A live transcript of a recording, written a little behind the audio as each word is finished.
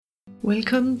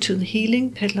Welcome to the Healing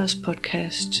Peddlers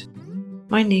podcast.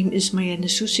 My name is Marianne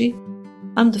Susi.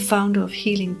 I'm the founder of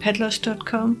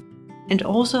healingpeddlers.com and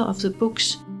author of the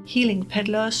books Healing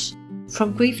Peddlers,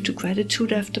 From Grief to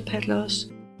Gratitude After Peddlers,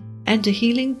 and the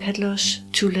Healing Peddlers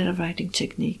 2-letter writing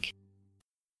technique.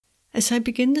 As I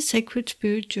begin the sacred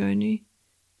spirit journey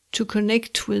to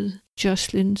connect with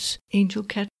Jocelyn's angel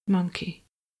cat Monkey,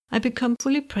 I become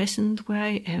fully present where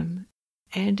I am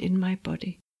and in my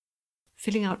body,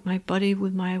 filling out my body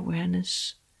with my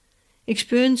awareness,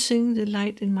 experiencing the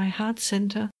light in my heart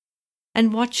center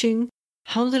and watching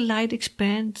how the light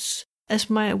expands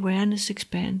as my awareness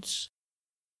expands,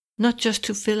 not just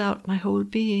to fill out my whole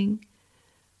being,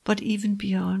 but even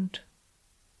beyond.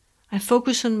 I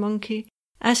focus on Monkey,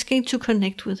 asking to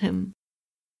connect with him.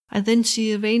 I then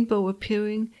see a rainbow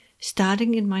appearing,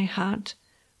 starting in my heart,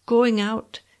 going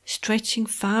out, stretching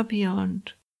far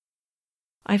beyond.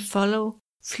 I follow,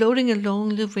 floating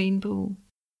along the rainbow.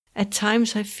 At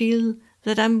times I feel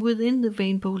that I'm within the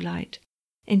rainbow light,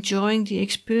 enjoying the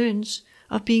experience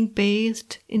of being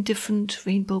bathed in different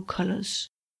rainbow colors.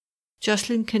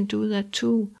 Jocelyn can do that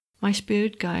too, my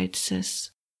spirit guide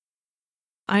says.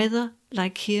 Either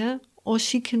like here, or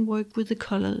she can work with the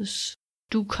colors,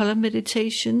 do color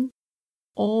meditation,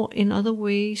 or in other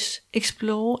ways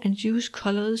explore and use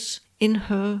colors in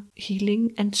her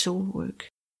healing and soul work.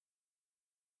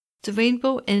 The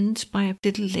rainbow ends by a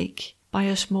little lake, by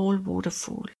a small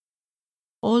waterfall.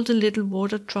 All the little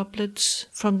water droplets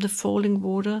from the falling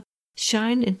water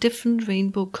shine in different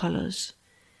rainbow colors.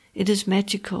 It is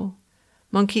magical.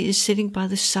 Monkey is sitting by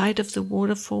the side of the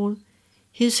waterfall.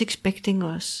 He is expecting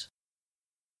us.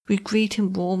 We greet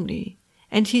him warmly,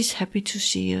 and he is happy to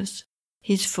see us.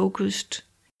 He is focused.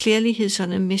 Clearly he is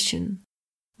on a mission.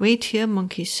 Wait here,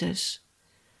 Monkey says.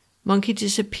 Monkey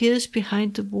disappears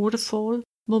behind the waterfall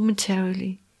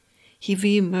momentarily. He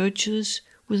re-emerges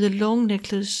with a long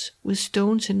necklace with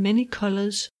stones in many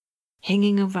colors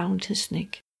hanging around his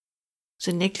neck.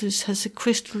 The necklace has a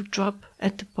crystal drop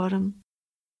at the bottom.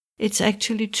 It's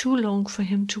actually too long for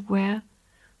him to wear,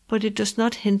 but it does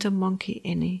not hinder Monkey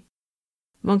any.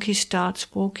 Monkey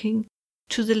starts walking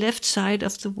to the left side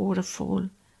of the waterfall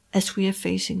as we are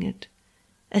facing it.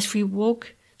 As we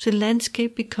walk, the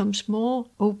landscape becomes more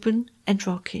open and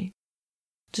rocky.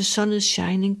 The sun is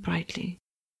shining brightly.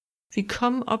 We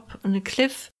come up on a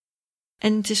cliff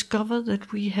and discover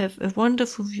that we have a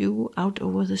wonderful view out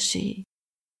over the sea.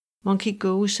 Monkey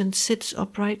goes and sits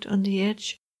upright on the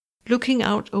edge, looking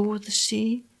out over the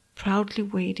sea, proudly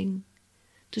waiting.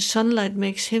 The sunlight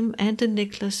makes him and the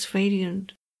necklace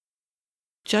radiant.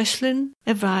 Jocelyn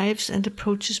arrives and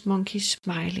approaches Monkey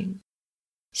smiling.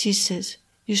 She says,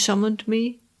 "You summoned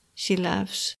me?" She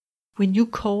laughs. "When you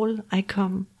call, I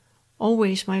come.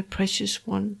 Always my precious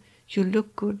one, you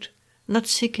look good, not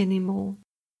sick anymore."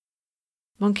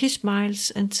 Monkey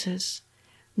smiles and says,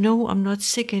 "No, I'm not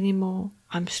sick anymore.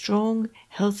 I'm strong,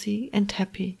 healthy, and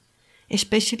happy,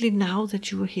 especially now that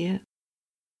you are here.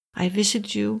 I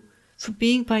visit you, for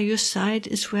being by your side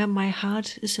is where my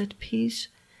heart is at peace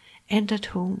and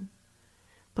at home.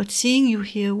 But seeing you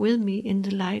here with me in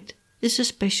the light is a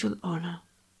special honor.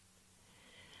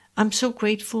 I'm so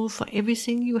grateful for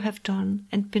everything you have done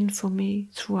and been for me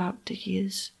throughout the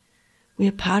years. We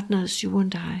are partners, you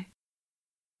and I.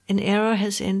 An era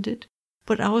has ended,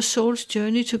 but our soul's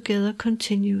journey together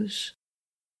continues.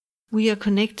 We are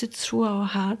connected through our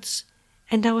hearts,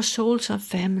 and our souls are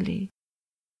family.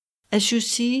 As you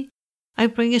see, I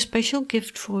bring a special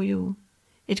gift for you.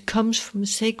 It comes from a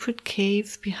sacred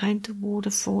cave behind the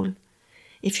waterfall.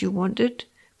 If you want it,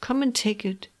 come and take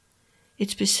it.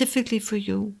 It's specifically for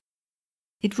you.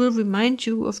 It will remind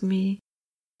you of me.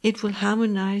 It will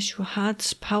harmonize your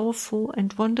heart's powerful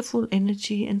and wonderful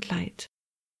energy and light.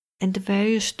 And the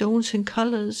various stones and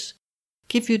colors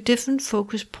give you different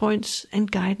focus points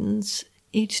and guidance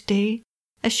each day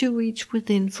as you reach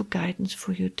within for guidance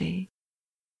for your day.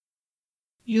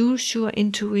 Use your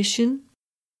intuition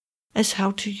as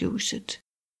how to use it."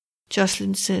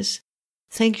 Jocelyn says,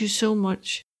 "Thank you so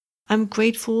much. I'm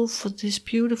grateful for this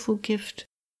beautiful gift,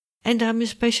 and I'm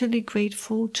especially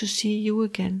grateful to see you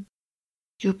again.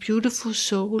 Your beautiful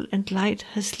soul and light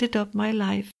has lit up my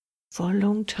life for a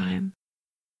long time.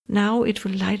 Now it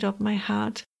will light up my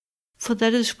heart, for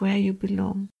that is where you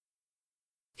belong.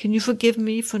 Can you forgive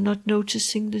me for not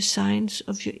noticing the signs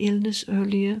of your illness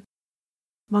earlier?"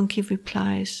 Monkey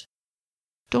replies,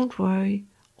 "Don't worry,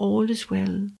 all is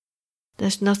well.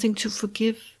 There's nothing to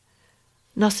forgive,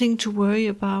 nothing to worry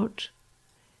about.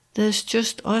 There's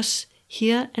just us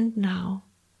here and now.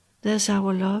 There's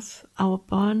our love, our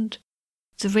bond,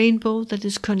 the rainbow that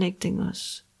is connecting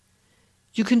us.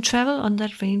 You can travel on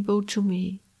that rainbow to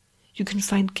me. You can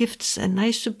find gifts and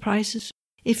nice surprises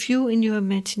if you, in your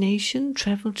imagination,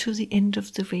 travel to the end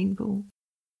of the rainbow.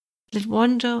 Let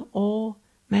wonder, awe,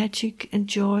 magic, and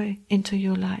joy enter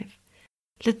your life.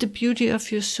 Let the beauty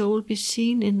of your soul be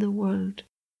seen in the world.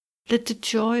 Let the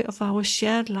joy of our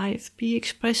shared life be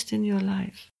expressed in your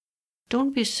life.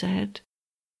 Don't be sad.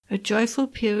 A joyful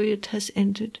period has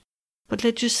ended, but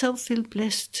let yourself feel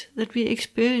blessed that we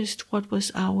experienced what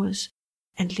was ours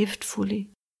and lived fully.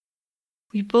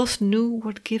 We both knew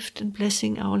what gift and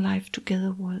blessing our life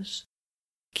together was.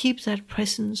 Keep that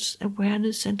presence,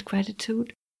 awareness, and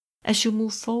gratitude as you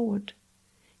move forward.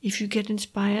 If you get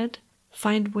inspired,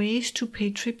 find ways to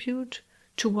pay tribute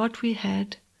to what we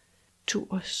had, to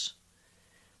us.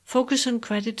 Focus on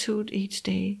gratitude each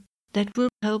day. That will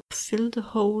help fill the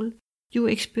hole you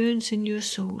experience in your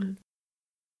soul.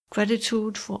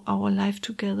 Gratitude for our life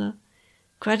together.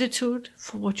 Gratitude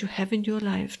for what you have in your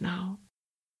life now.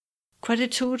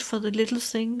 Gratitude for the little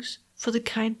things, for the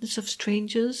kindness of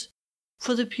strangers,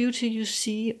 for the beauty you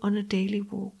see on a daily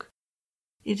walk.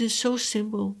 It is so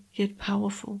simple yet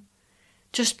powerful.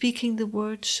 Just speaking the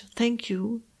words "thank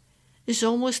you" is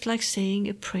almost like saying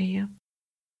a prayer.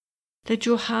 Let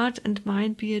your heart and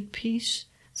mind be at peace,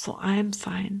 for I am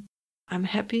fine. I'm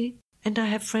happy and I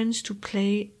have friends to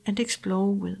play and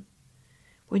explore with.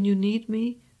 When you need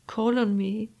me, call on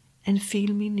me and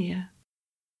feel me near.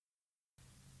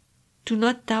 Do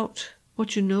not doubt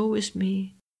what you know is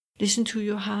me. Listen to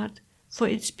your heart, for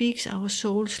it speaks our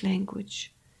soul's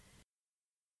language.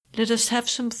 Let us have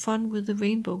some fun with the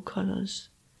rainbow colors.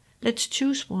 Let's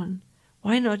choose one.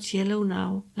 Why not yellow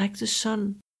now, like the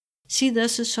sun? See,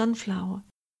 there's a sunflower.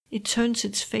 It turns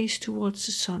its face towards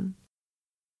the sun.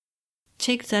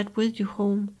 Take that with you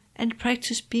home and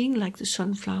practice being like the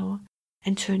sunflower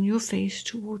and turn your face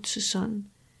towards the sun.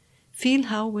 Feel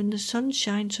how when the sun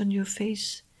shines on your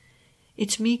face,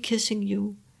 it's me kissing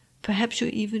you. Perhaps you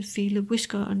even feel a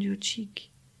whisker on your cheek.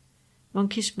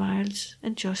 Monkey smiles,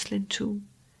 and Jocelyn too.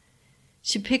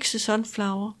 She picks a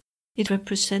sunflower. It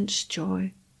represents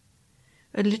joy.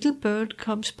 A little bird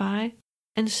comes by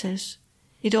and says,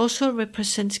 it also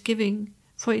represents giving,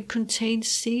 for it contains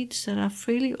seeds that are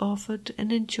freely offered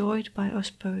and enjoyed by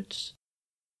us birds.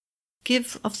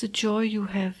 Give of the joy you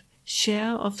have.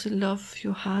 Share of the love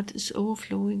your heart is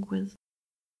overflowing with.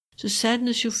 The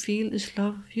sadness you feel is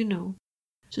love you know.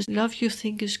 The love you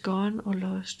think is gone or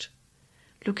lost.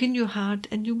 Look in your heart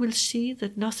and you will see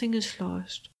that nothing is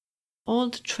lost. All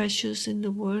the treasures in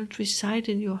the world reside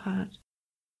in your heart.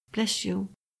 Bless you.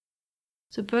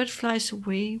 The bird flies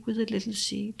away with a little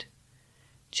seed.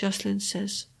 Jocelyn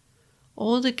says,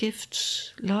 all the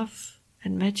gifts, love,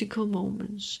 and magical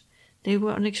moments, they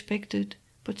were unexpected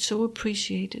but so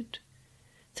appreciated.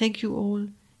 Thank you all,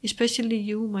 especially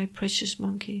you, my precious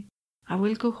monkey. I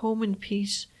will go home in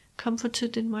peace,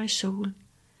 comforted in my soul.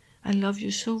 I love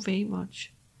you so very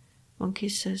much. Monkey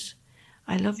says,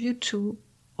 I love you too,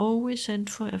 always and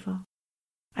forever.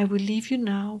 I will leave you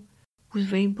now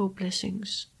with rainbow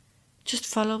blessings. Just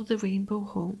follow the rainbow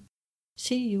home.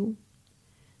 See you.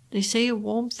 They say a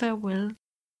warm farewell.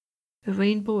 A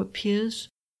rainbow appears,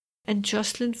 and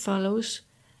Jocelyn follows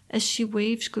as she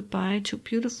waves goodbye to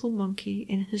beautiful monkey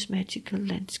in his magical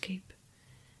landscape.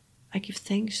 I give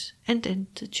thanks and end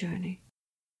the journey.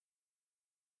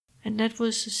 And that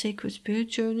was the Sacred Spirit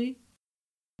Journey.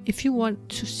 If you want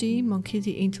to see Monkey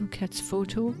the Angel Cat's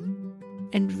photo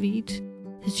and read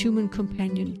his human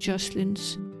companion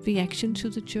Jocelyn's reaction to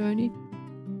the journey,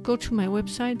 go to my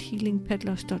website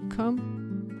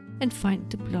healingpetloss.com and find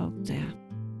the blog there.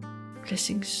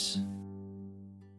 Blessings.